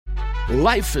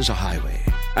Life is a highway,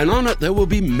 and on it there will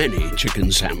be many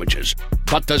chicken sandwiches.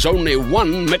 But there's only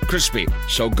one McCrispy.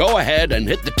 So go ahead and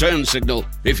hit the turn signal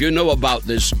if you know about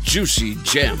this juicy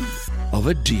gem of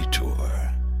a detour.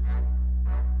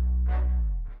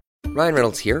 Ryan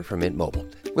Reynolds here from Mint Mobile.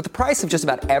 With the price of just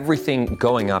about everything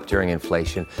going up during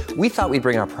inflation, we thought we'd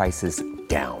bring our prices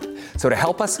down. So to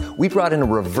help us, we brought in a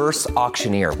reverse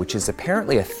auctioneer, which is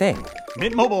apparently a thing.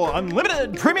 Mint Mobile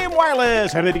Unlimited Premium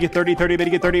Wireless. How to get 30, 30, bit to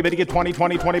get 30, bit to get 20,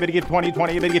 20, 20, bit to get 20,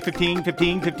 20, bit to get 15,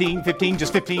 15, 15, 15,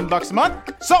 just $15 a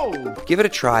month? Sold! Give it a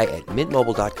try at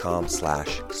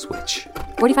mintmobile.com/switch.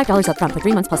 $45 up front for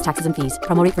 3 months plus taxes and fees.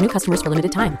 Promo rate for new customers for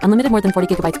limited time. Unlimited more than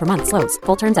 40 gigabytes per month. Slows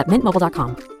full terms at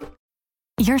mintmobile.com.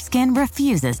 Your skin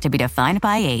refuses to be defined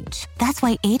by age. That's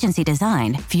why Agency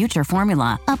designed Future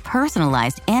Formula, a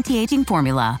personalized anti-aging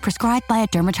formula prescribed by a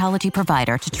dermatology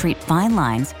provider to treat fine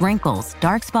lines, wrinkles,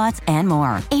 dark spots, and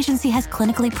more. Agency has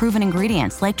clinically proven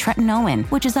ingredients like tretinoin,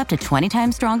 which is up to 20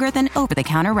 times stronger than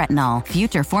over-the-counter retinol.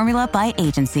 Future Formula by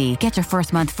Agency. Get your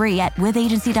first month free at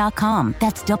withagency.com.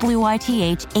 That's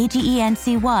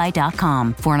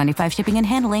WITHAGENCY.com. $4.95 shipping and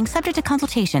handling, subject to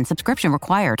consultation. Subscription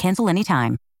required. Cancel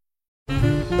anytime.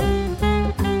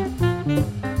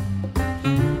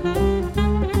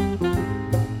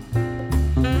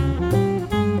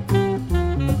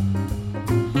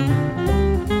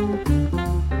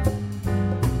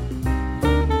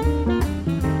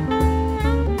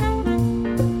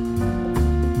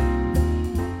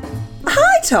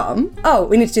 Hi, Tom. Oh,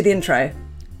 we need to do the intro.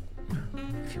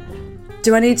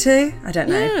 Do I need to? I don't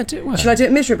know. Yeah, do it. Shall I do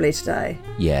it miserably today?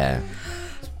 Yeah.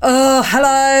 Oh,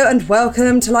 hello and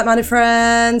welcome to Like-Minded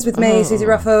Friends with me, Susie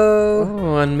Ruffle.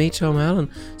 Oh, and me, Tom Allen.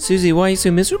 Susie, why are you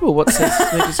so miserable? What's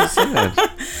making you so sad?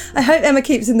 I hope Emma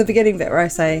keeps in the beginning bit where I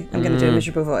say I'm going to do a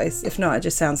miserable voice. If not, it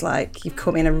just sounds like you've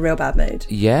caught me in a real bad mood.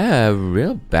 Yeah, a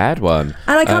real bad one.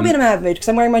 And I can't be in a bad mood because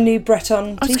I'm wearing my new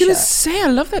Breton t-shirt. I was going to say, I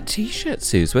love that t-shirt,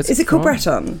 Suze. Is it called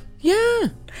Breton? Yeah.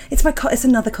 It's it's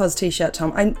another COS t-shirt,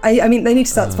 Tom. I mean, they need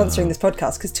to start sponsoring this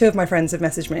podcast because 2 of my friends have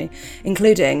messaged me,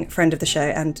 including friend of the show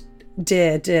and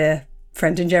dear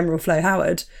friend in general, Flo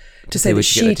Howard, to say that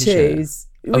she too's.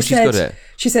 Oh, she's got it.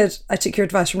 She said, I took your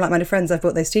advice from Like-Minded Friends. I've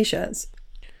bought those t-shirts.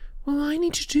 Well, I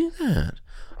need to do that.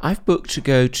 I've booked to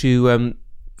go to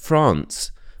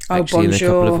France actually in a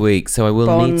couple of weeks, so I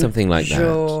will need something like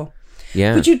that.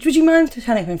 Yeah. Would you mind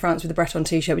turning up in France with a Breton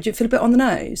t-shirt? Would you feel a bit on the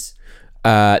nose?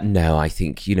 No, I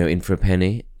think, in for a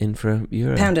penny, in for a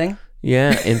euro. Pounding?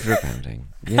 Yeah, in for a pounding.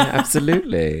 Yeah,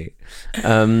 absolutely.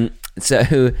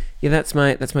 So, yeah, that's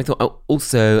my thought. Oh,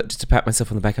 also, just to pat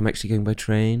myself on the back, I'm actually going by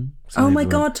train. So oh my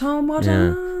God, Tom, well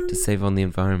done. To save on the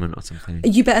environment or something.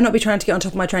 You better not be trying to get on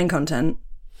top of my train content.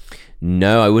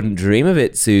 No, I wouldn't dream of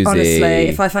it, Susie. Honestly,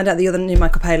 if I find out that you're the new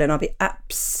Michael Palin, I'll be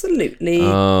absolutely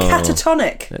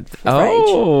catatonic.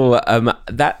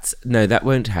 That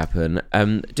won't happen.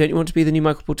 Don't you want to be the new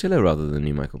Michael Portillo rather than the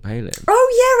new Michael Palin? Oh,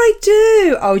 yeah, I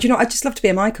do. Oh, do you know, I'd just love to be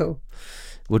a Michael.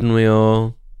 Wouldn't we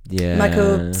all? Yeah.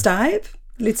 Michael Stipe,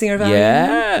 lead singer of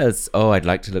Yes. Oh, I'd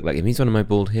like to look like him. He's one of my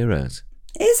bald heroes.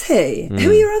 Is he?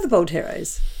 Who are your other bald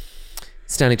heroes?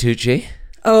 Stanley Tucci.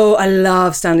 Oh, I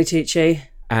love Stanley Tucci.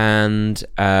 And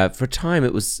for a time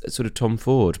it was sort of Tom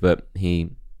Ford, but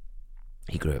he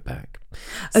grew it back.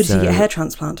 Oh, did he get a hair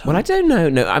transplant, Tom? Well, I don't know.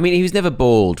 No, I mean, he was never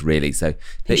bald, really, so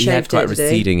he had quite a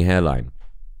receding hairline.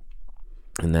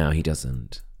 And now he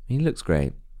doesn't. He looks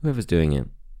great. Whoever's doing it.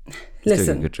 He's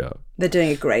doing a good job. They're doing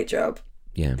a great job.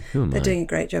 Yeah, who am I? They're doing a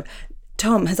great job.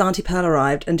 Tom, has Auntie Pearl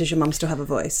arrived and does your mum still have a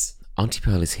voice? Auntie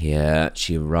Pearl is here.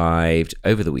 She arrived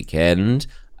over the weekend.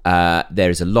 There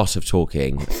is a lot of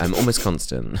talking, almost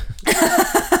constant.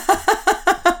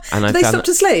 And do they stop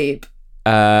to sleep?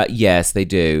 Yes, they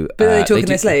do. But are they talk in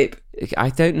their sleep? I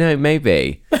don't know,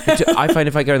 maybe. I find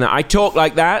if I go in there, I talk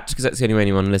like that because that's the only way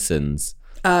anyone listens.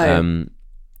 Oh.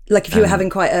 Like if you were having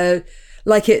quite a...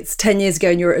 Like it's 10 years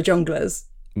ago and you were at a Jongleurs.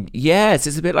 Yes,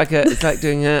 it's a bit like it's like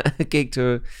doing a gig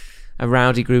to a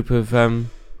rowdy group of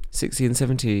 60 and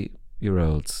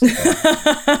 70-year-olds,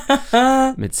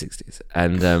 mid-60s,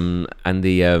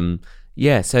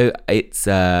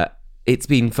 so it's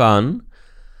been fun.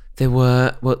 There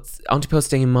were Auntie Pearl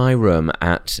staying in my room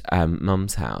at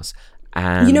Mum's house.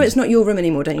 And you know it's not your room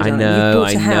anymore, don't you, darling? I know. You've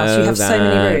bought a house. You have so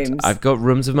many rooms. I've got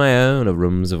rooms of my own, or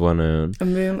rooms of one own. A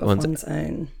room of one's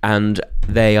own. And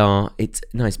it's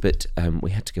nice, but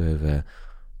we had to go over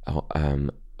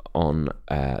on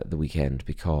the weekend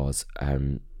because I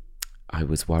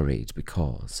was worried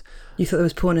because... You thought there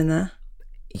was porn in there?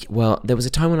 Well, there was a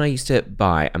time when I used to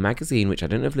buy a magazine, which I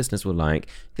don't know if listeners will like.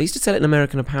 They used to sell it in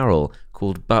American Apparel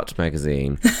called Butt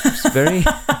Magazine, which is very...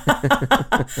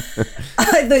 I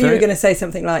thought you were going to say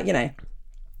something like,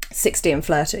 60 and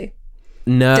flirty.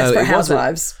 No, Desperate it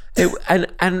Housewives.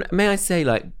 And may I say,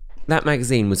 like, that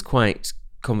magazine was quite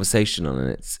conversational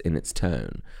in its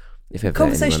tone. If ever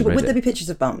Conversational, but anyone would read there it. be pictures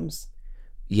of bums?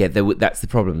 Yeah, that's the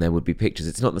problem. There would be pictures.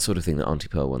 It's not the sort of thing that Auntie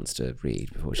Pearl wants to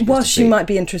read before she goes While to she sleep. might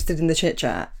be interested in the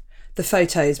chit-chat, the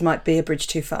photos might be a bridge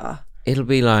too far. It'll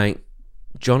be like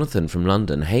Jonathan from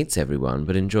London hates everyone,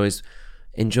 but enjoys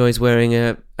wearing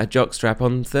a jockstrap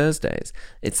on Thursdays.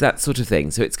 It's that sort of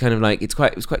thing. So it's kind of like it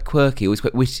was quite quirky, always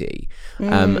quite witty.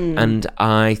 And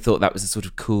I thought that was the sort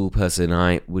of cool person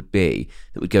I would be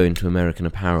that would go into American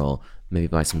Apparel, maybe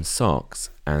buy some socks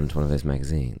and one of those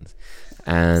magazines.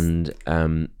 And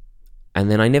then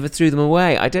I never threw them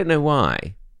away. I don't know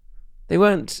why. They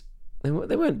weren't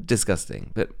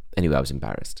disgusting, but anyway, I was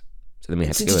embarrassed. So then we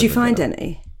had to go. Did you find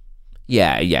any?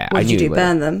 Yeah. What I did you knew do?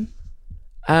 Burn them?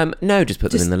 No, just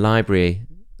put them in the library.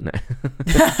 No.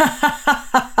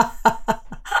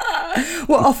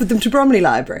 What, offered them to Bromley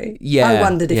Library? Yeah. I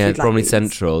wondered if you'd like Bromley these.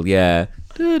 Central. Yeah.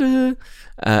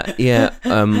 Yeah.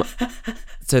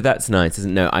 So that's nice,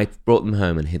 isn't it? No, I brought them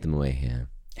home and hid them away here.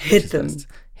 Hid them?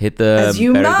 Hid them, As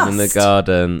you buried them in the must.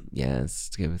 garden. Yes,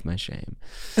 to go with my shame.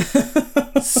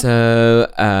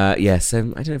 So I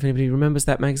don't know if anybody remembers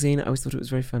that magazine. I always thought it was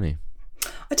very funny.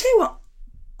 I tell you what,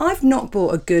 I've not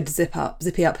bought a good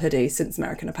zippy up hoodie since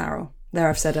American Apparel. There,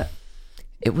 I've said it.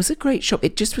 It was a great shop.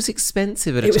 It just was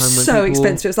expensive at a It time was when so people...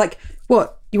 expensive. It was like,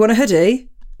 what, you want a hoodie?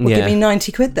 Well, Yeah. give me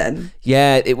 90 quid then.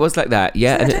 Yeah, it was like that.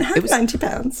 Yeah, I and don't have it was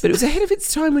 £90. But it was ahead of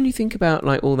its time when you think about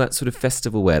like all that sort of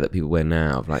festival wear that people wear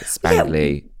now, like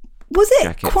spangly. Was it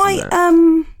jackets and quite,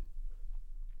 that.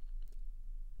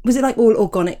 was it like all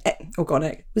organic?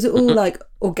 Was it all like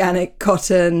organic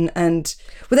cotton and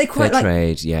were they quite Fair like,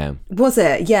 trade, yeah. was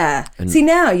it? Yeah. See,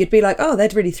 now you'd be like, oh,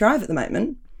 they'd really thrive at the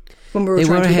moment when we were all They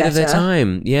trying were to be ahead of their better.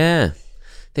 time, yeah.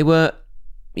 They were,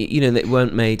 they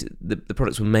weren't made, the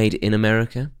products were made in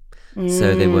America.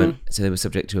 So they weren't. So they were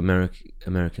subject to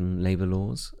American labour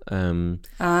laws, and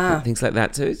things like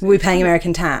that. So Were we paying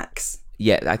American tax?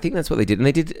 yeah, I think that's what they did. And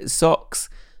they did socks.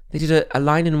 They did a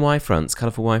line in Y fronts,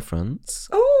 colourful Y fronts.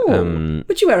 Oh,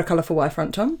 would you wear a colourful Y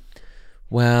front, Tom?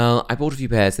 Well, I bought a few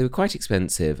pairs. They were quite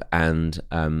expensive, and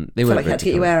they I weren't. feel like you very had to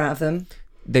get your colour- wear out of them.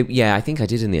 Yeah, I think I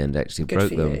did in the end. Actually, Good broke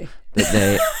for them.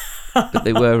 you. But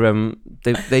they were.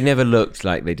 They never looked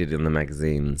like they did in the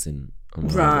magazines.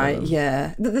 Right,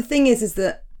 yeah. The thing is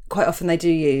that quite often they do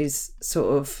use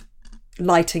sort of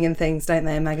lighting and things, don't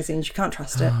they, in magazines? You can't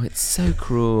trust it. Oh, it's so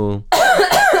cruel.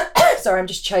 Sorry, I'm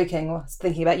just choking whilst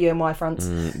thinking about you and Y fronts.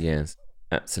 Yes,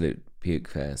 absolute puke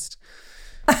fest.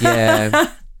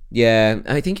 Yeah, yeah.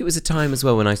 I think it was a time as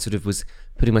well when I sort of was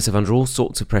putting myself under all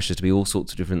sorts of pressure to be all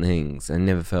sorts of different things, and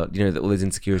never felt, that all those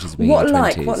insecurities of being in your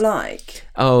 20s. What like?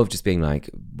 Oh, of just being like,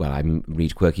 well, I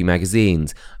read quirky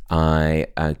magazines. I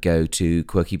go to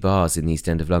quirky bars in the East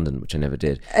End of London, which I never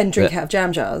did. And drink out of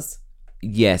jam jars.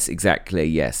 Yes, exactly.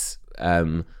 Yes,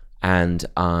 and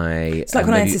I. It's like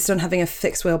when I insisted on having a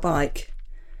fixed wheel bike.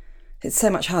 It's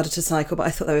so much harder to cycle, but I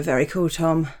thought they were very cool,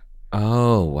 Tom.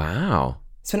 Oh wow.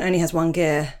 This one only has one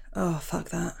gear. Oh, fuck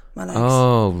that. My legs.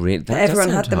 Oh, really? But everyone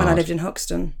had them when I lived in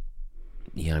Hoxton.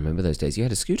 Yeah, I remember those days. You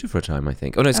had a scooter for a time, I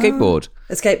think. Oh, no, skateboard.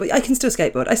 A skateboard. I can still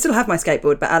skateboard. I still have my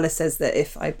skateboard, but Alice says that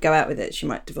if I go out with it, she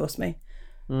might divorce me.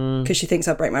 Because she thinks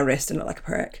I'll break my wrist and look like a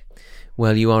prick.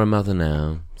 Well, you are a mother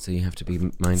now, so you have to be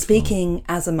mindful. Speaking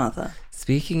as a mother.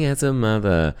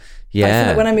 Yeah. I feel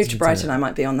like when I move to Brighton, I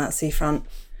might be on that seafront.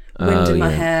 Wind in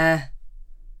my hair.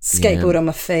 Skateboard on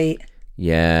my feet.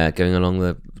 Yeah, going along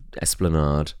the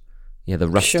esplanade. Yeah, the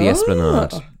rusty Sure.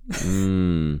 esplanade.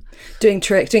 Doing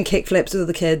kick flips with all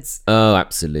the kids. Oh,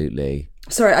 absolutely.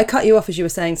 Sorry, I cut you off as you were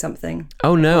saying something.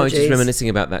 Oh, no, I was just Apologies. reminiscing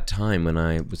about that time when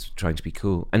I was trying to be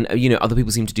cool. And, other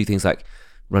people seem to do things like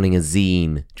running a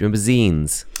zine. Do you remember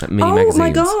zines? Like mini magazines? Oh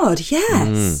my God,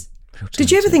 yes.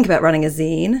 Did you ever think about running a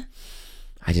zine?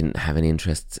 I didn't have any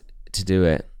interest to do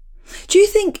it. Do you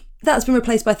think that's been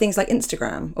replaced by things like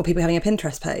Instagram or people having a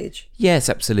Pinterest page? Yes,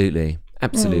 absolutely.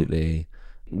 Absolutely.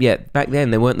 Yeah, back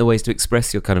then there weren't the ways to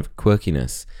express your kind of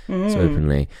quirkiness so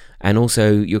openly. And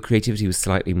also your creativity was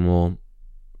slightly more,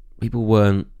 people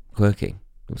weren't quirky.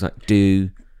 It was like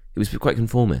it was quite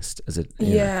conformist as a...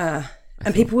 Yeah.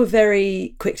 And people were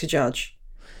very quick to judge.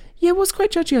 Yeah, it was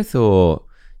quite judgy, I thought.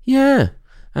 Yeah.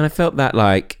 And I felt that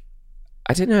like,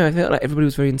 I don't know, I felt like everybody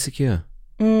was very insecure.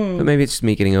 But maybe it's just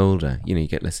me getting older. You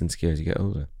get less insecure as you get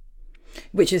older.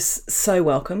 Which is so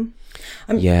welcome.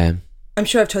 Yeah. I'm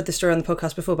sure I've told this story on the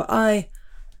podcast before, but I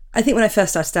think when I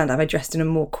first started stand-up, I dressed in a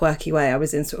more quirky way. I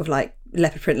was in sort of like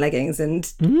leopard print leggings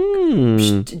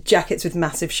and jackets with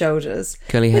massive shoulders.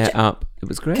 Curly hair up. It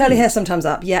was great. Curly hair sometimes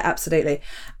up. Yeah, absolutely.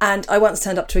 And I once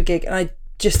turned up to a gig and I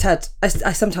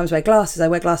sometimes wear glasses. I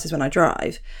wear glasses when I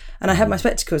drive. And I had my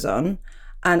spectacles on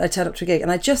and I turned up to a gig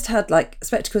and I just had like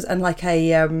spectacles and like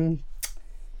a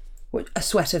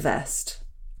sweater vest.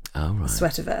 Oh, right. A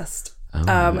sweater vest. Oh,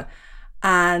 right.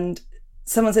 And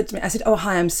someone said to me, I said, "Oh,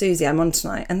 hi, I'm Susie. I'm on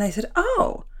tonight." And they said,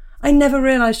 "Oh, I never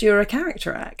realised you were a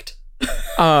character act."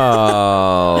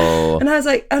 Oh. And I was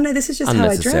like, "Oh no, this is just how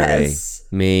I dress."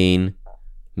 Mean.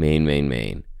 Mean.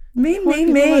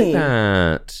 Like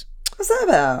that. What's that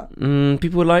about?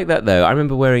 People would like that though. I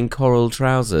remember wearing coral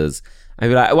trousers. I'd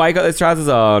be like, "Why you got those trousers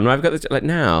on? Why have you got this?" Like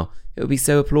now, it would be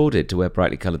so applauded to wear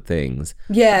brightly coloured things.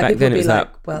 Yeah, back then would it was be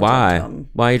like, well why? done, Tom.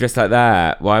 Why are you dressed like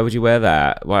that? Why would you wear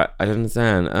that? Why? I don't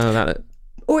understand. Oh, that.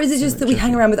 Or is it just that we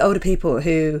hang around with older people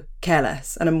who care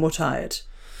less and are more tired?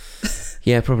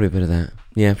 Yeah, probably a bit of that.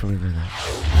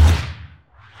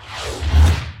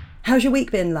 How's your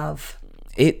week been, love?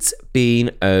 It's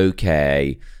been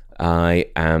okay. I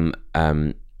am,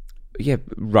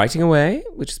 writing away,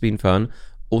 which has been fun.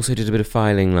 Also did a bit of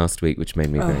filing last week, which made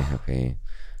me very happy.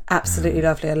 Absolutely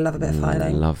lovely. I love a bit of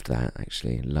filing. Loved that,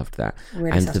 actually. Loved that.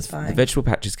 Really and satisfying. the vegetable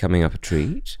patch is coming up a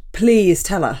treat. Please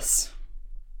tell us.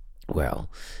 Well,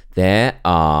 there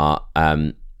are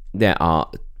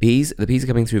peas. The peas are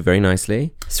coming through very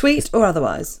nicely. Sweet or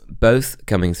otherwise? Both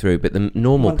coming through, but the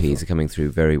normal Wonderful. peas are coming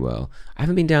through very well. I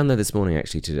haven't been down there this morning,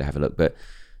 actually, to have a look, but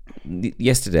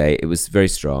yesterday it was very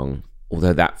strong.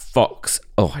 Although that fox,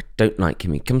 I don't like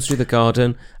him. He comes through the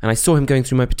garden and I saw him going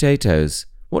through my potatoes.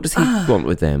 What does he want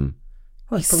with them?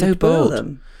 Well, he's probably so boil bold.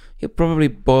 them. He'll probably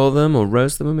boil them or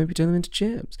roast them or maybe turn them into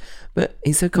chips. But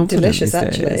he's so confident. Delicious, these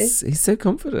actually. days. He's so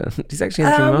confident. He's actually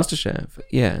entering MasterChef.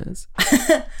 Yes.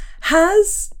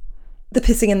 Has the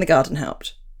pissing in the garden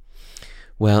helped?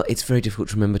 Well, it's very difficult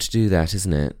to remember to do that,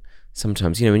 isn't it?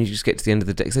 Sometimes, when you just get to the end of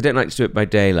the day. Because I don't like to do it by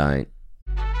daylight.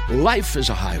 Life is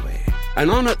a highway, and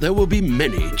on it there will be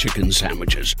many chicken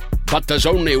sandwiches. But there's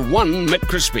only one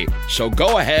McCrispy. So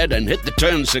go ahead and hit the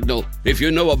turn signal if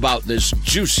you know about this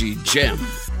juicy gem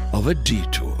of a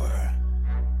detour.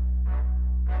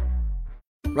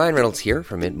 Ryan Reynolds here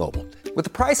from Mint Mobile. With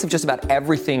the price of just about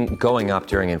everything going up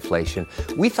during inflation,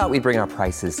 we thought we'd bring our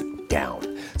prices down.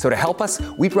 So to help us,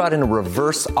 we brought in a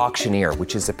reverse auctioneer,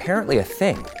 which is apparently a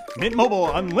thing. Mint Mobile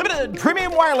Unlimited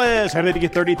Premium Wireless. How to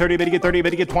get 30, 30, how to get 30, how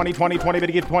to get 20, 20, 20, how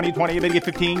to get 20, 20, how to get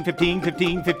 15, 15,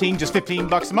 15, 15, just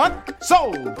 $15 a month?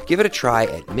 Sold! Give it a try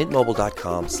at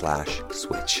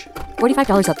mintmobile.com/switch.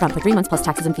 $45 up front for 3 months plus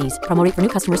taxes and fees. Promo rate for new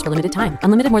customers for limited time.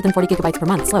 Unlimited more than 40 gigabytes per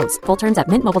month. Slows full terms at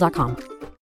mintmobile.com.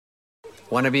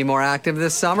 Want to be more active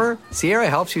this summer? Sierra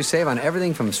helps you save on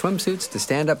everything from swimsuits to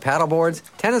stand-up paddleboards,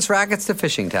 tennis rackets to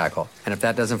fishing tackle. And if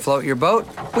that doesn't float your boat,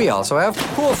 we also have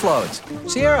pool floats.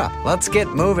 Sierra, let's get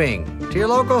moving. To your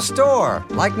local store,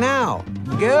 like now.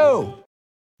 Go!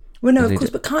 Well, no, of course,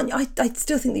 but can't you? I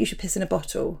still think that you should piss in a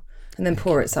bottle and then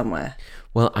pour it somewhere.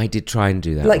 Well, I did try and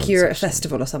do that. Like once, you're at a actually.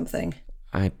 festival or something.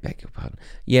 I beg your pardon.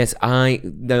 Yes, I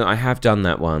have done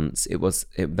that once.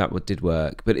 That did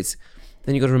work, but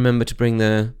then you've got to remember to bring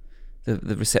the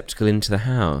receptacle into the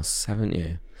house, haven't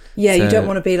you? Yeah, you don't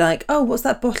want to be like, oh, what's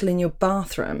that bottle in your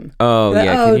bathroom? Oh, like,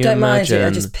 yeah. Oh, Can you don't imagine? mind it.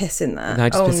 I just piss in that. I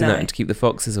just piss in no. that to keep the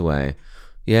foxes away.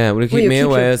 Yeah, well, keep you'll me keep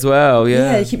away your- as well.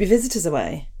 Yeah. Yeah, you keep your visitors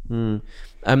away. So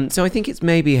I think it's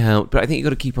maybe helped, but I think you've got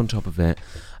to keep on top of it.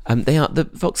 The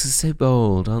foxes are so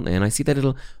bold, aren't they? And I see their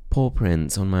little paw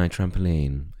prints on my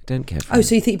trampoline. I don't care for Oh, them.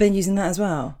 so you think you've been using that as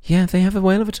well? Yeah, they have a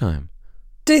whale of a time.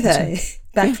 Do they?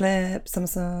 Backflip,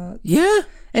 somersaults. Yeah.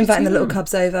 Inviting the little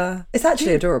cubs over. It's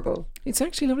actually adorable. It's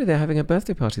actually lovely. They're having a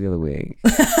birthday party the other week.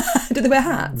 Do they wear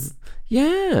hats?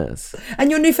 Yes. And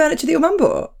your new furniture that your mum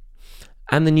bought?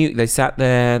 And they sat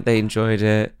there, they enjoyed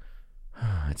it.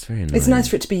 It's very nice. It's nice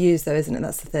for it to be used though, isn't it?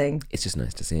 That's the thing. It's just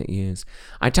nice to see it used.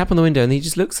 I tap on the window and he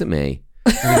just looks at me.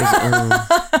 And he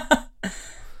goes,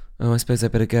 I suppose I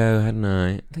better go, hadn't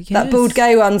I? Like, That yes. bald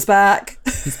gay one's back.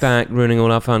 He's back, ruining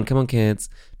all our fun. Come on, kids.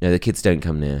 No, the kids don't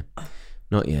come near.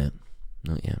 Not yet.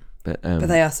 But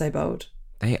they are so bold.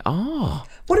 They are.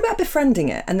 What about befriending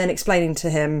it and then explaining to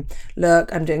him,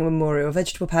 look, I'm doing a memorial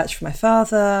vegetable patch for my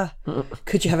father.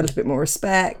 Could you have a little bit more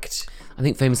respect? I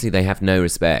think famously they have no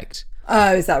respect.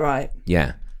 Oh, is that right?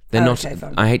 Yeah. They're not, okay,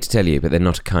 fine. I hate to tell you, but they're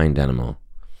not a kind animal.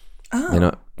 Oh. They're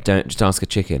not, don't just ask a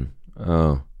chicken.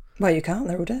 Oh. Well, you can't.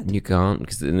 They're all dead. You can't,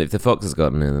 because if the fox has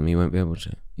gotten near them, you won't be able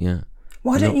to. Yeah.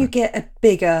 Why don't you get a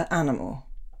bigger animal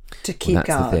to keep That's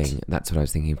guard? the thing. That's what I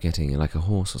was thinking of getting, like a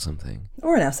horse or something.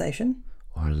 Or an Alsatian.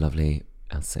 Or a lovely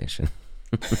Alsatian.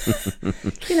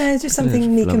 You know, just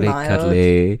something meek and Lovely, mild.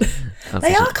 cuddly.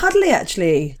 They are cuddly,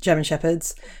 actually, German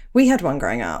Shepherds. We had one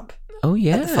growing up Oh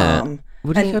yeah. at the farm.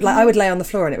 Would he And cuddle like, you? I would lay on the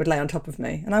floor and it would lay on top of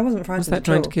me. And I wasn't frightened Was that at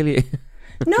trying all. to kill you?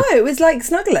 No, it was like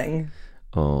snuggling.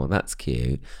 Oh, that's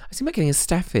cute. I was thinking about getting a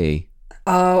staffy.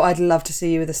 Oh, I'd love to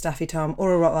see you with a Staffy Tom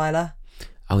or a Rottweiler.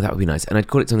 Oh, that would be nice. And I'd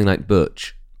call it something like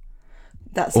Butch.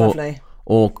 That's Or- lovely.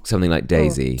 Or something like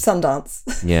Daisy. Or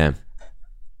Sundance. Yeah.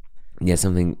 Yeah,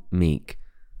 something meek.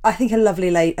 I think a lovely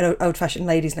an old-fashioned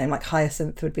lady's name like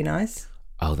Hyacinth would be nice.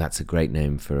 Oh, that's a great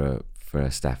name for a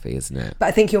staffy, isn't it? But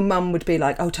I think your mum would be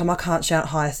like, "Oh, Tom, I can't shout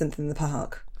Hyacinth in the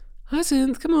park."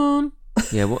 Hyacinth, come on.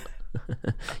 Yeah, what?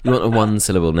 You want a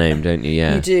one-syllable name, don't you?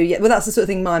 Yeah. You do, yeah. Well, that's the sort of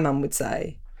thing my mum would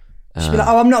say. She'd be like,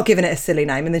 "Oh, I'm not giving it a silly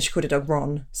name," and then she called her dog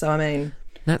Ron. So I mean,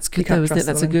 That's you good can't though, isn't it? trust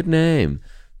That's a them. good name.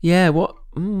 Yeah,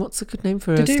 what's a good name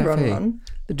for The a Do staffy? Ron.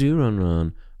 The Do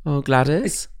Ron. Oh,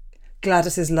 Gladys.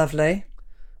 Gladys is lovely.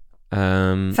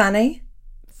 Um, Fanny.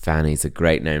 Fanny's a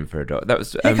great name for a dog. That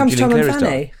was Here comes Julian Tom and Clary's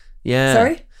Fanny. dog. Yeah.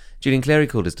 Sorry? Julian Clary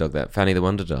called his dog that, Fanny the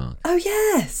Wonder Dog. Oh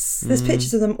yes, there's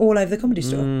pictures of them all over the Comedy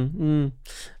Store.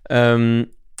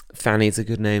 Fanny's a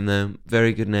good name though.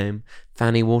 Very good name.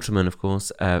 Fanny Waterman, of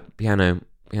course. Piano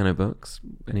books.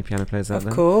 Any piano players out Of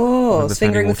there? course, Remember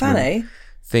Fingering with Waterman? Fanny.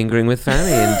 Fingering with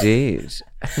Fanny, indeed.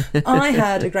 I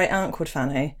had a great aunt called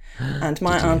Fanny, and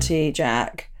my auntie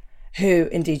Jack, who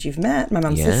indeed you've met, my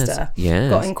mum's Yes, sister, yes.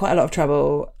 got in quite a lot of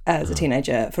trouble as a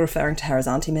teenager for referring to her as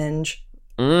Auntie Minge.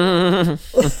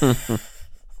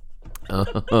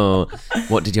 Oh,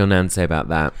 what did your nan say about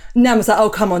that? Nan was like, "Oh,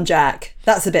 come on, Jack,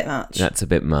 that's a bit much." That's a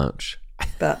bit much.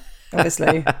 But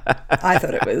obviously, I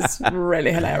thought it was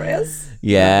really hilarious. I just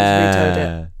retold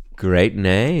Yeah. it. Great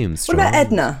name. What about strong.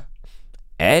 Edna?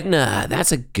 Edna,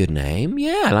 that's a good name.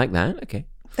 Yeah, I like that. Okay.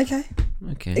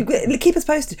 Keep us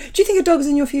posted. Do you think a dog's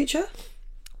in your future?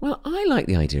 Well, I like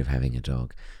the idea of having a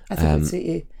dog. I think it would suit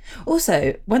you.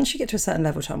 Also, once you get to a certain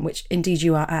level, Tom, which indeed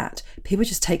you are at, people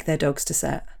just take their dogs to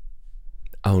set.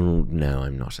 Oh, no,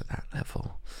 I'm not at that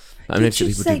level. I mean, Did if you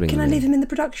people say, do bring can I them leave in. him in the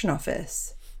production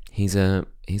office? He He a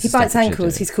bites Staffordshire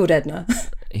ankles. dog. He's called Edna.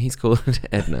 He's called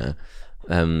Edna.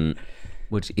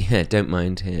 Don't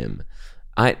mind him.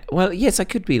 Yes, I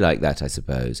could be like that, I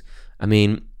suppose. I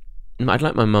mean, I'd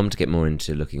like my mum to get more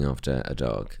into looking after a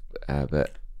dog,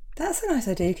 but That's a nice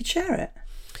idea. You could share it.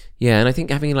 yeah, and I think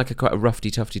having like quite a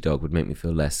roughy tufty dog would make me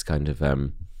feel less kind of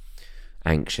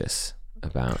anxious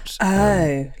about.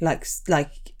 Like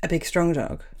a big strong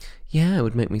dog. Yeah, it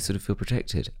would make me sort of feel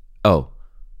protected. Oh,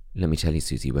 let me tell you,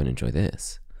 Susie, you won't enjoy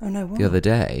this. Oh no! What? The other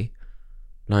day,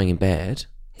 lying in bed,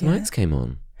 the Yeah. lights came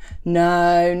on,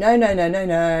 No!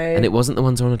 and it wasn't the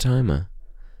ones on a timer.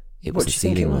 It was What the do you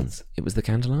think ceiling it ones. was? It was the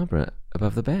candelabra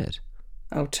above the bed.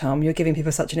 Oh, Tom, you're giving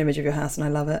people such an image of your house, and I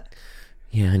love it.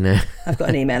 Yeah, I know. I've got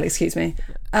an email. Excuse me.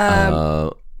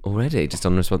 Already, just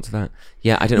on response to that.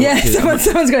 Yeah, I don't know Yeah, what to do.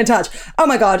 someone's going to touch. Oh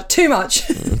my God, too much.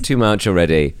 Too much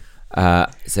already.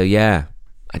 So yeah,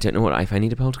 I don't know if I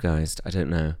need a poltergeist. I don't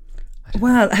know.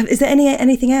 Wow. Is there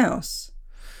anything else?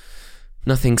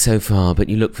 Nothing so far, but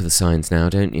you look for the signs now,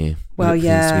 don't you? Well, you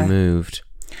look for things to yeah. be moved.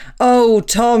 Oh,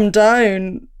 Tom,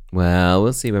 don't. Well,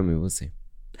 we'll see, won't we? We'll see.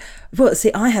 Well,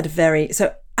 see,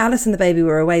 so Alice and the baby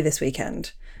were away this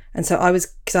weekend. And so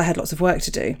because I had lots of work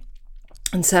to do.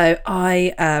 And so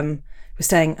I was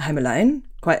staying home alone.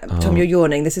 Tom, you're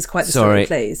yawning. This is quite the story,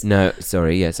 please. No,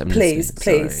 sorry. Yes, I'm Please,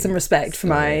 listening. Sorry. some respect for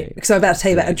my... Sorry. Because I'm about to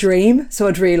tell you about a dream, so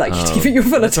I'd really like you to give it your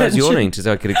full That's why I was attention. yawning,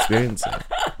 so I could experience it.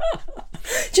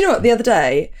 Do you know what? The other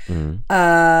day,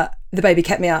 the baby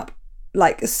kept me up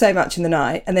like so much in the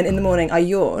night, and then in the morning I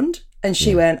yawned, and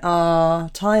she went,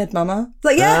 tired, mama. I was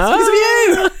like, yes, because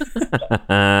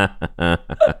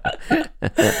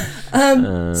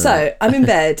of you. So I'm in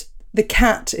bed. The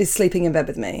cat is sleeping in bed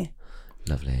with me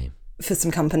Lovely. for some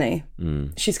company.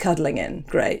 She's cuddling in.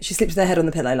 Great. She sleeps with her head on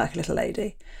the pillow like a little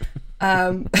lady.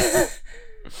 And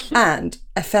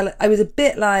I was a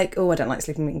bit like, I don't like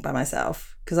sleeping by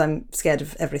myself because I'm scared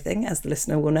of everything, as the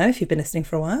listener will know if you've been listening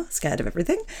for a while, scared of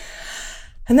everything.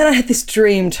 And then I had this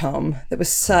dream, Tom, that was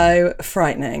so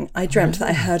frightening. I dreamt that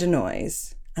I heard a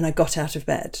noise and I got out of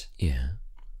bed. Yeah.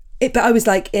 But I was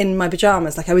like in my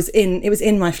pajamas, like it was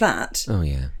in my flat. Oh,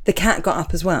 yeah. The cat got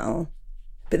up as well.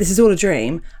 But this is all a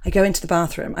dream. I go into the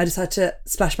bathroom. I decide to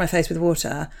splash my face with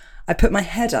water. I put my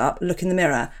head up, look in the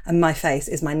mirror, and my face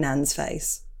is my nan's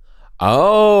face.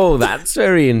 Oh, that's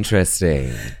very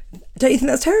interesting. Don't you think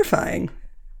that's terrifying?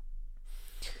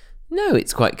 No,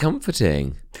 it's quite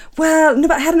comforting. Well, no,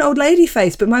 but I had an old lady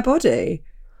face, but my body.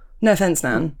 No offence,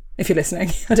 Nan, if you're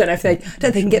listening. I don't know if they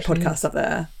can get podcasts up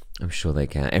there. I'm sure they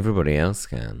can. Everybody else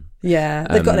can. Yeah,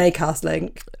 they've got an Acast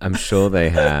link. I'm sure they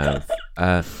have.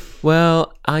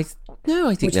 Well, I think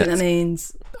What do you think that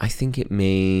means? I think it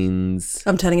means...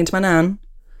 I'm turning into my nan.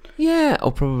 Yeah,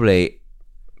 or probably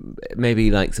maybe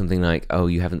like something like, oh,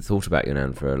 you haven't thought about your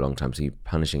nan for a long time, so you're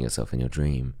punishing yourself in your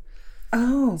dream.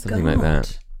 Oh, something God. like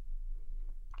that.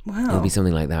 Wow. It'll be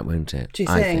something like that, won't it? Do you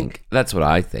I think? That's what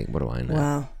I think. What do I know?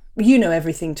 Wow. You know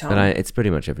everything, Tom. But it's pretty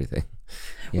much everything.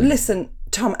 Yeah. Well, listen,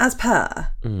 Tom, as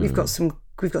per, we've got some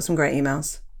great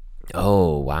emails.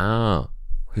 Oh, wow.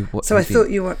 So I thought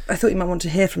you might want to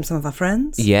hear from some of our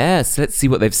friends. Yes, let's see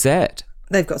what they've said.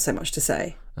 They've got so much to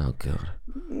say. Oh, God.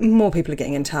 More people are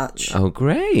getting in touch. Oh,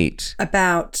 great.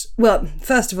 About, well,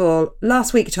 first of all,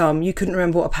 last week, Tom, you couldn't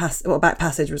remember what a back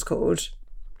passage was called.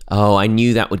 Oh, I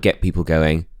knew that would get people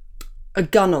going. A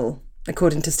gunnel,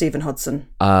 according to Stephen Hodson.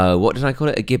 What did I call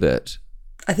it? A gibbet?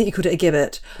 I think you called it a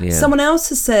gibbet. Yeah. Someone else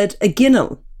has said a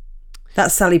ginnel.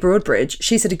 That's Sally Broadbridge.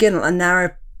 She said a ginnel, a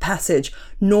narrow passage,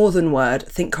 northern word,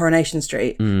 think Coronation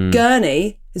Street.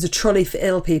 Gurney is a trolley for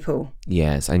ill people.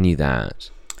 Yes, I knew that.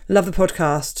 Love the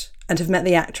podcast and have met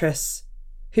the actress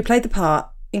who played the part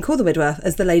in Call the Widworth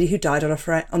as the lady who died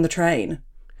on the train.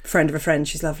 Friend of a friend,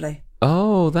 she's lovely.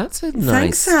 Oh, that's a nice...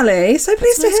 Thanks, Sally. So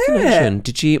pleased to hear connection. it.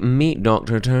 Did you meet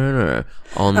Dr. Turner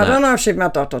on that? I don't know if she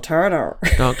met Dr. Turner.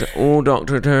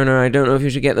 Dr. Turner, I don't know if you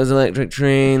should get those electric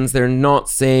trains. They're not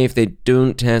safe. They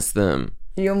don't test them.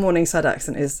 Your Morningside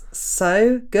accent is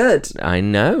so good. I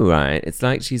know, right? It's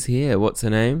like she's here. What's her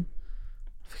name?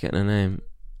 I'm forgetting her name.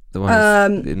 The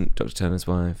one Dr. Turner's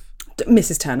wife.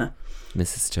 Mrs. Turner.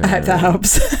 Mrs. Turner. I hope that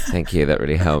helps. Thank you. That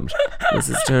really helped.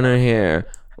 Mrs. Turner here.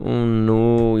 Oh,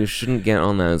 no, you shouldn't get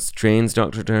on those trains,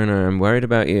 Dr. Turner. I'm worried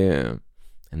about you.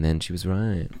 And then she was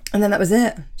right. And then that was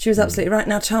it. She was absolutely right.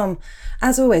 Now, Tom,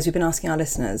 as always, we've been asking our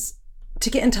listeners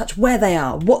to get in touch where they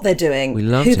are, what they're doing,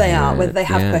 who they are, whether they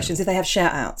have questions, if they have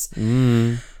shout-outs.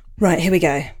 Right, here we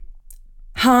go.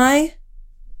 Hi,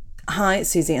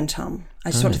 Susie and Tom.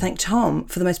 I just want to thank Tom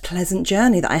for the most pleasant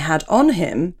journey that I had on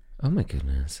him. Oh, my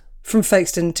goodness. From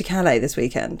Folkestone to Calais this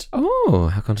weekend. Oh,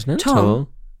 how continental. Tom,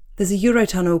 there's a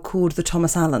Eurotunnel called the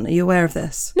Thomas Allen. Are you aware of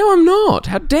this? No, I'm not.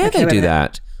 How dare they do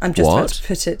that? I'm just about to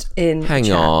put it in Hang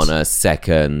chat. on a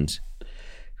second.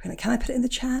 Can I put it in the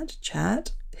chat?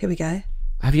 Chat. Here we go.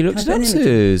 Have you looked it up,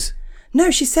 Suze?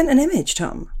 No, she sent an image,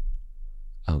 Tom.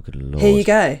 Oh, good Lord. Here you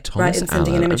go. Thomas right, I'm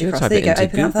sending an image Allen. across. There you go.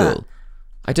 Open up that.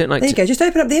 I don't like There you go. Just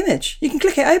open up the image. You can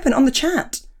click it open on the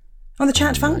chat. On the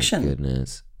chat function. My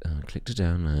goodness. Click to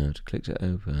download. Click to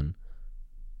open.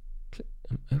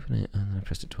 Open it. And then I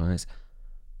pressed it twice.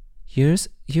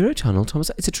 Eurotunnel, Thomas.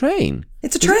 It's a train.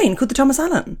 It's a train called the Thomas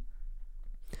Allen.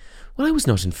 Well, I was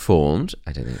not informed.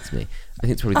 I don't think it's me. I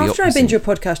think it's probably the After opposite. I binge your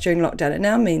podcast during lockdown, it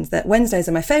now means that Wednesdays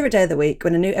are my favourite day of the week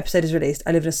when a new episode is released.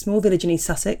 I live in a small village in East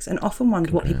Sussex and often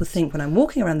wonder what people think when I'm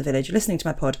walking around the village listening to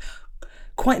my pod,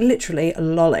 quite literally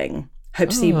lolling. Hope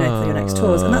to see you both for your next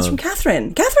tours. And that's from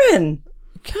Catherine.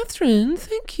 Catherine,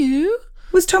 thank you.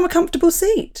 Was Tom a comfortable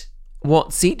seat?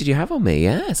 What seat did you have on me?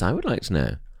 Yes, I would like to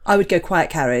know. I would go quiet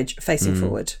carriage, facing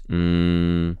forward. If you're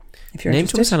Name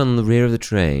interested. Thomas Allen on the rear of the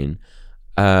train.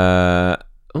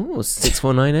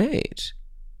 6498.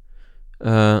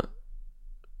 I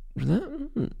don't know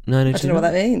what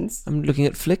that means. I'm looking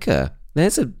at Flickr.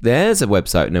 There's a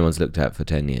website no one's looked at for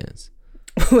 10 years.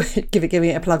 Giving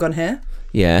it a plug on here.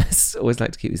 Yes, always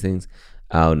like to keep these things.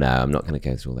 Oh no, I'm not going to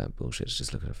go through all that bullshit.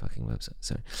 Just look at a fucking website.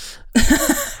 Sorry.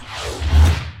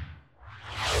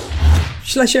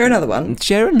 Shall I share another one?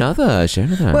 Share another.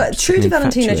 Well, Trudy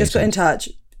Valentina just got in touch.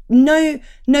 No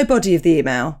body of the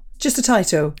email, just a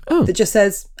title that just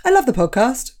says, I love the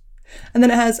podcast. And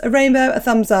then it has a rainbow, a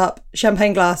thumbs up,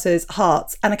 champagne glasses,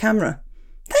 hearts, and a camera.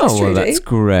 Thanks, Trudy. Oh, well, that's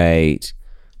great.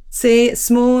 See,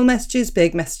 small messages,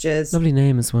 big messages. Lovely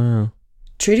name as well.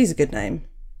 Trudy's a good name.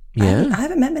 Yeah. I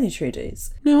haven't met many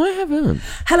Trudys. No, I haven't.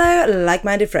 Hello,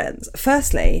 like-minded friends.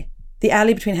 Firstly, the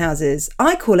alley between houses,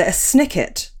 I call it a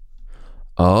snicket.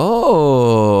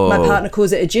 Oh. My partner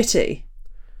calls it a jitty.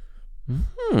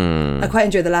 I quite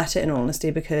enjoy the latter, in all honesty,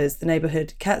 because the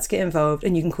neighbourhood cats get involved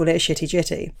and you can call it a shitty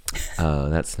jitty. Oh,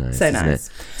 that's nice. So isn't nice.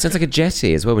 It? Sounds like a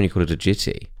jetty as well when you call it a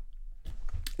jitty.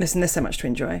 Listen, there's so much to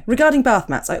enjoy. Regarding bath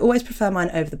mats, I always prefer mine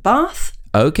over the bath.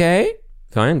 Okay,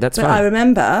 fine, that's But fine. I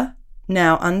remember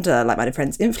now, under like-minded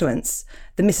friends' influence,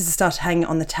 the missus has started hanging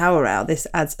on the towel rail. This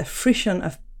adds a frisson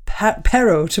of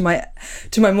peril to my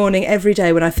morning every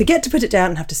day when I forget to put it down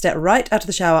and have to step right out of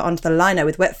the shower onto the liner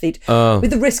with wet feet, with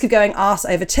the risk of going arse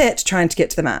over tit trying to get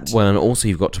to the mat. Well, and also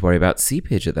you've got to worry about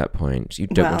seepage at that point. You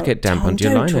don't want to get damp onto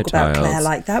your lino Don't talk about tiles. Claire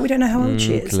like that. We don't know how old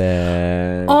she is.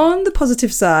 Claire. On the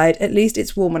positive side, at least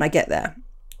it's warm when I get there.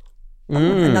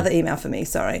 Another email for me,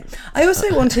 sorry. I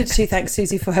also wanted to thank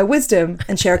Susie for her wisdom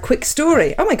and share a quick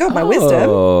story. Oh my God, my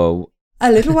wisdom.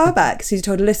 A little while back, Susie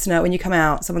told a listener, when you come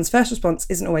out, someone's first response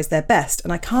isn't always their best.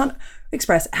 And I can't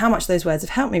express how much those words have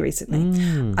helped me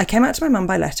recently. I came out to my mum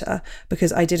by letter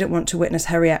because I didn't want to witness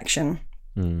her reaction.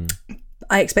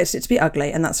 I expected it to be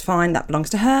ugly, and that's fine. That belongs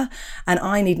to her, and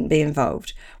I needn't be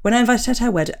involved. When I invited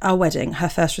her to our wedding, her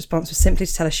first response was simply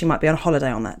to tell us she might be on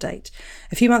holiday on that date.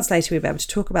 A few months later, we were able to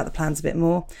talk about the plans a bit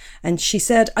more, and she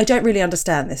said, I don't really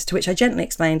understand this, to which I gently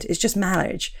explained it's just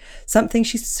marriage, something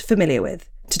she's familiar with.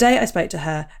 Today I spoke to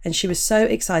her, and she was so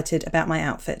excited about my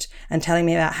outfit and telling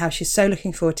me about how she's so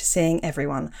looking forward to seeing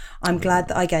everyone. I'm glad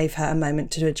that I gave her a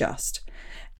moment to adjust.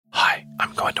 Hi,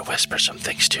 I'm going to whisper some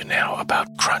things to you now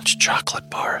about Crunch chocolate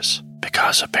bars,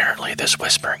 because apparently this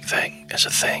whispering thing is a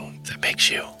thing that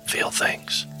makes you feel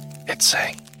things. It's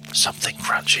saying something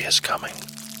crunchy is coming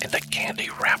in the candy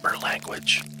wrapper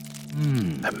language.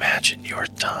 Imagine your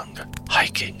tongue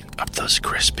hiking up those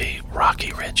crispy,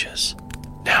 rocky ridges.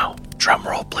 Now, drum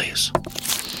roll, please.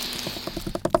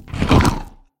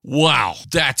 Wow,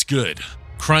 that's good.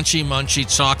 Crunchy,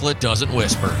 munchy chocolate doesn't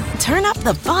whisper. Turn up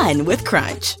the fun with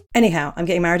Crunch. Anyhow, I'm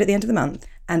getting married at the end of the month,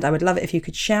 and I would love it if you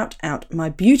could shout out my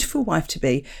beautiful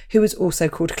wife-to-be, who is also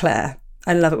called Claire.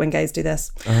 I love it when gays do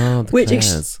this. Oh,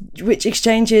 the which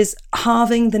exchanges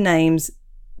halving the names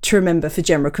to remember for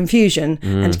general confusion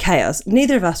and chaos.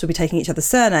 Neither of us will be taking each other's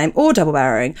surname or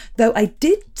double-barrowing, though I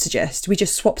did suggest we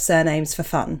just swap surnames for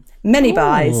fun. Many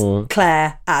buys,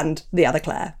 Claire and the other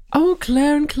Claire. Oh,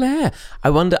 Claire and Claire. I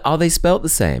wonder, are they spelt the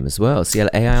same as well?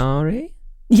 C-L-A-I-R-E?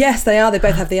 Yes, they are. They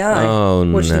both have the I. Oh,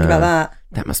 what do you think about that?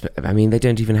 That must be, I mean, they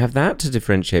don't even have that to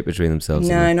differentiate between themselves.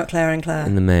 No, not Claire and Claire.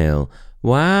 In the male.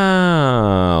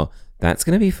 Wow. That's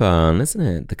going to be fun, isn't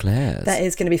it? The Claires. That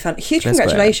is going to be fun. Huge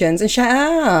congratulations and shout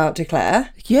out to Claire.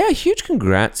 Yeah, huge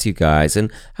congrats, you guys.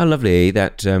 And how lovely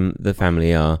that the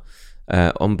family are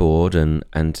on board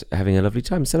and having a lovely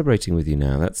time celebrating with you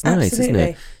now. That's nice, isn't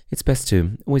it? It's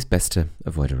always best to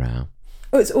avoid a row.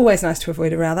 Oh, it's always nice to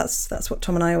avoid a row. That's what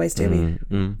Tom and I always do.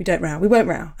 We don't row. We won't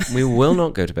row. We will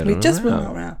not go to bed on a row. We just will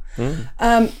not row.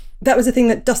 That was a thing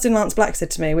that Dustin Lance Black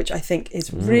said to me, which I think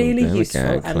is really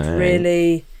useful and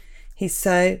really... He's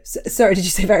so... Sorry, did you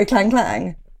say very clang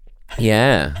clang?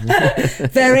 Yeah.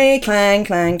 Very clang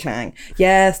clang clang.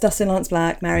 Yes, Dustin Lance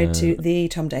Black, married to the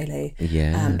Tom Daley.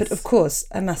 Yes. But of course,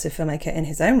 a massive filmmaker in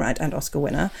his own right and Oscar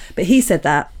winner. But he said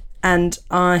that, and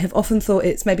I have often thought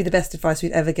it's maybe the best advice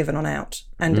we've ever given on Out.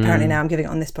 And apparently now I'm giving it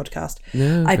on this podcast.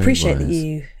 No, I appreciate that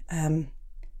you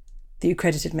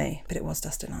credited me, but it was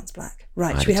Dustin Lance Black.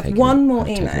 Right, should we have one more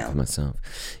email? Take it for myself.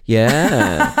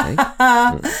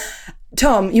 Yeah. Okay.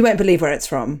 Tom, you won't believe where it's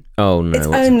from. Oh, no. It's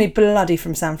only bloody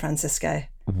from San Francisco.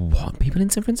 What? People in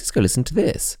San Francisco listen to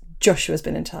this? Joshua's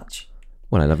been in touch.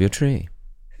 Well, I love your tree.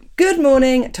 Good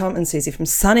morning, Tom and Susie from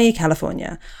sunny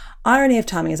California. Irony of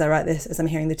timing as I write this, as I'm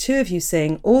hearing the two of you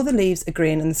sing All the Leaves Are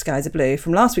Green and the Skies Are Blue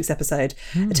from last week's episode,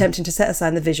 attempting to set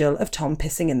aside the visual of Tom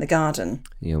pissing in the garden.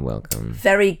 You're welcome.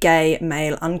 Very gay,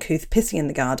 male, uncouth pissing in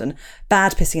the garden,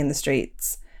 bad pissing in the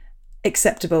streets,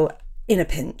 acceptable in a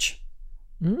pinch.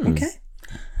 Okay.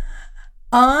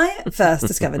 I first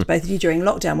discovered both of you during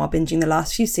lockdown while binging the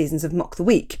last few seasons of Mock the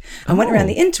Week and went around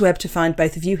the interweb to find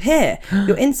both of you here.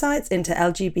 Your insights into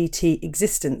LGBT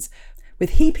existence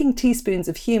with heaping teaspoons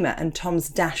of humour and Tom's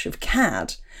dash of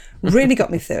cad really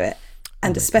got me through it,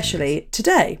 and especially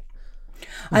today.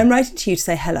 I'm writing to you to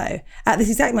say hello. At this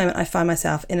exact moment, I find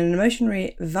myself in an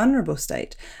emotionally vulnerable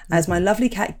state as my lovely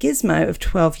cat Gizmo of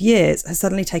 12 years has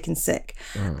suddenly taken sick.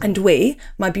 And we,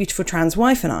 my beautiful trans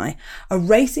wife and I, are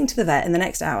racing to the vet in the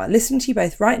next hour. Listening to you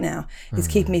both right now is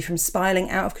keeping me from spiraling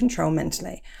out of control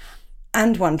mentally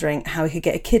and wondering how we could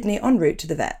get a kidney en route to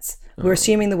the vets. We're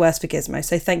assuming the worst for Gizmo,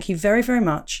 so thank you very, very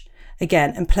much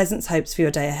again, and pleasant hopes for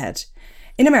your day ahead.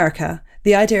 In America,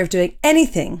 the idea of doing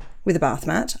anything with a bath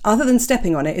mat, other than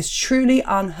stepping on it, is truly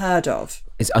unheard of.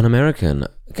 It's un-American.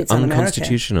 It's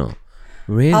unconstitutional.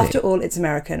 Really? After all, it's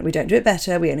American. We don't do it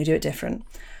better, we only do it different.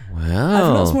 Wow.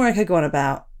 I've lots more I could go on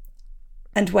about.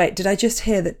 And wait, did I just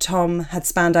hear that Tom had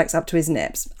spandex up to his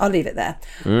nips? I'll leave it there.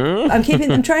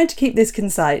 I'm trying to keep this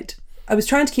concise. I was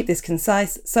trying to keep this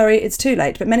concise. Sorry, it's too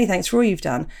late, but many thanks for all you've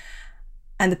done.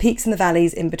 And the peaks and the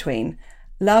valleys in between.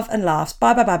 Love and laughs.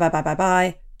 Bye, bye, bye, bye, bye, bye,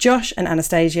 bye. Josh and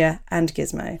Anastasia and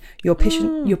Gizmo. Your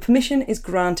permission is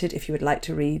granted if you would like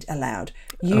to read aloud.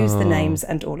 Use the names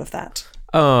and all of that.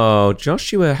 Oh,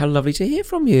 Joshua, how lovely to hear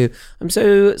from you. I'm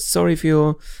so sorry for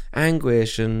your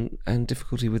anguish and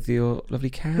difficulty with your lovely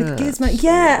cat. With Gizmo.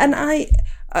 Yeah, and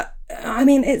I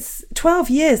mean, it's 12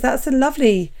 years. That's a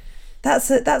lovely...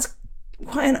 That's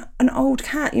quite an old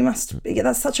cat. You must be.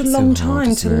 That's such a long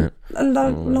time to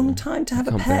long time to have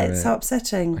a pet. It's so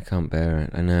upsetting. I can't bear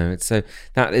it. I know. It's so.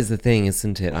 That is the thing,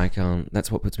 isn't it? I can't.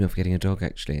 That's what puts me off getting a dog.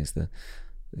 Actually, is the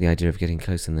idea of getting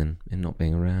close and then it not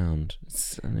being around.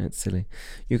 I know it's silly.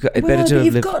 You've got better to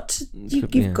have lived.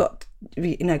 You've got.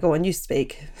 Go on. You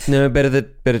speak. No, better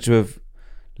to have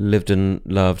lived and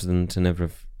loved than to never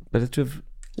have. Better to have.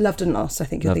 Loved and lost, I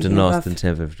think you're loved thinking and lost of. than to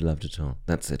never have loved at all.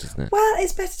 That's it, isn't it? Well,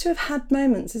 it's better to have had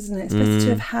moments, isn't it? It's better to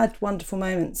have had wonderful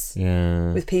moments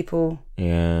with people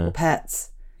or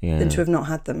pets than to have not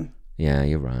had them. Yeah,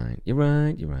 you're right.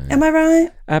 Am I right?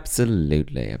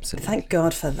 Absolutely. Thank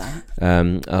God for that.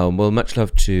 Well, much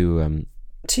love to you and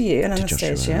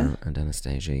Anastasia. And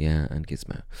Anastasia, and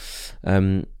Gizmo.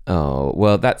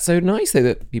 Well, that's so nice though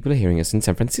that people are hearing us in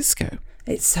San Francisco.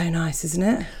 It's so nice, isn't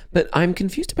it? But I'm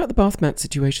confused about the bath mat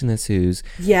situation there, Suze.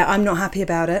 Yeah, I'm not happy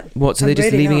about it. What? So they're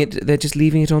just leaving it? They're just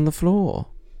leaving it on the floor?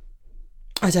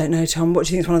 I don't know, Tom. What do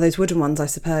you think? It's one of those wooden ones, I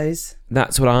suppose.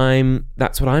 That's what I'm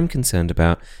concerned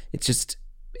about. It's just,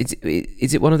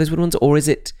 is it one of those wooden ones, or is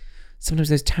it? Sometimes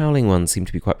those toweling ones seem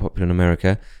to be quite popular in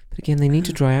America, but again, they need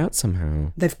to dry out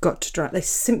somehow. They've got to dry. They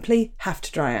simply have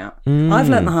to dry out. I've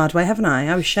learnt the hard way, haven't I?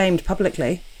 I was shamed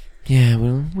publicly. Yeah,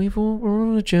 well, we're all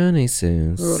on a journey,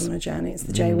 Suze. We're all on a journey. It's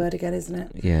the J word again, isn't it?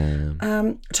 Yeah.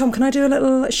 Tom, can I do a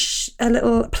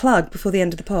little plug before the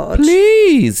end of the pod?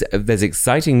 Please. There's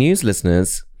exciting news,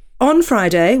 listeners. On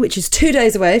Friday, which is 2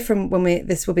 days away from when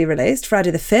this will be released,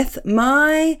 Friday the 5th,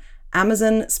 my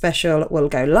Amazon special will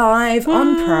go live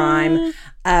on Prime.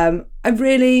 I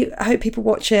really hope people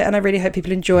watch it, and I really hope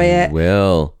people enjoy it.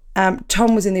 Will.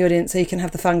 Tom was in the audience, so you can have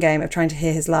the fun game of trying to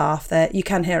hear his laugh. There, you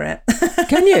can hear it.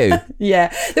 Can you?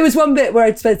 Yeah. There was one bit where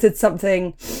I said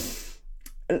something.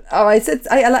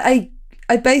 I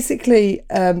basically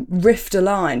riffed a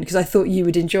line because I thought you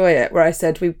would enjoy it, where I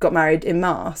said we got married in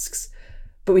masks,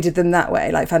 but we did them that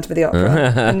way, like Phantom of the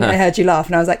Opera. And I heard you laugh,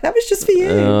 and I was like, that was just for you.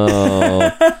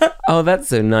 Oh, that's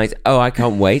so nice. Oh, I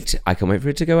can't wait. I can't wait for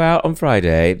it to go out on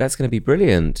Friday. That's going to be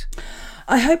brilliant.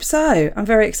 I hope so. I'm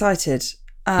very excited.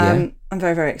 I'm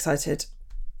very, very excited.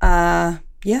 Yeah.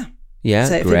 Yeah,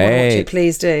 so if great. you want to watch it,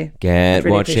 please do. Get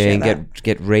really watching,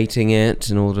 get rating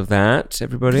it and all of that,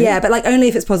 everybody. Yeah, but like only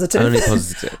if it's positive. Only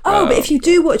positive. But if you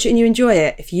do watch it and you enjoy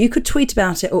it, if you could tweet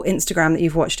about it or Instagram that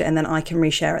you've watched it, and then I can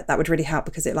reshare it, that would really help,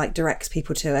 because it like directs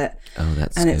people to it. Oh,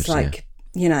 that's and good, it's like,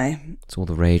 it's all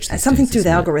the rage. It's something to do with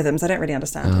algorithms. I don't really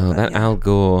understand. Oh, that Al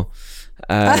Gore.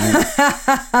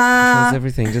 Does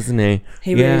everything, doesn't he?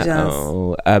 He really does.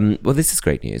 Oh, well, this is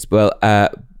great news. Well, I,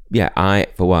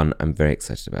 for one, I'm very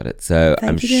excited about it. So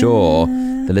I'm sure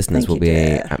the listeners will be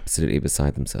absolutely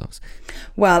beside themselves.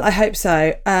 Well, I hope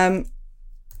so.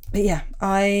 But yeah,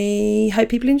 I hope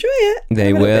people enjoy it.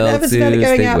 They will, Suze.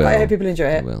 But I hope people enjoy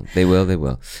it. They will.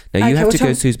 Now, you have to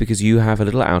go, Suze, because you have a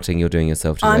little outing you're doing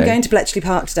yourself today. I'm going to Bletchley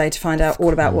Park today to find out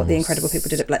all about what the incredible people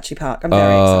did at Bletchley Park. I'm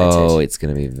very excited. Oh, it's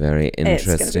going to be very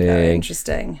interesting. It's going to be very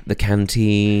interesting. The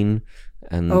canteen.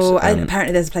 And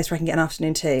apparently there's a place where I can get an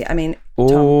afternoon tea. I mean,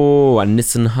 a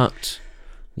Nissen Hut.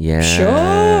 Yeah. Sure,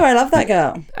 I love that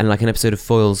girl. And like an episode of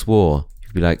Foyle's War.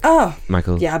 You'd be like,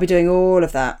 Michael. Yeah, I'll be doing all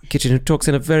of that. Kitchen, who talks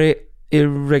in a very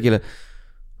irregular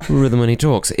rhythm when he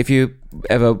talks. If you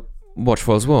ever watch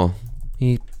Foyle's War,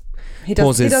 he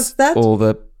pauses that all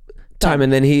the time,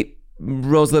 and then he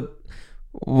rolls the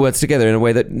words together in a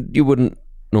way that you wouldn't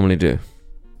normally do.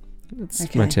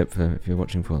 That's my tip for if you're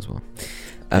watching Foyle's War.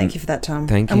 Thank you for that, Tom.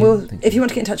 Thank you. And if you want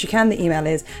to get in touch, you can. The email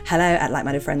is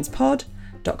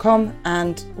hello@likemindedfriendspod.com,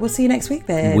 and we'll see you next week,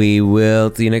 babe. We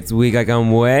will see you next week. I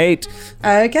can't wait.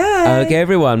 Okay,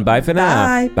 everyone. Bye for now.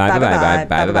 Bye. Bye. Bye. Bye. Bye.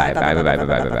 Bye. Bye. Bye. Bye. Bye. Bye. Bye. Bye.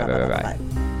 Bye. Bye. Bye. Bye.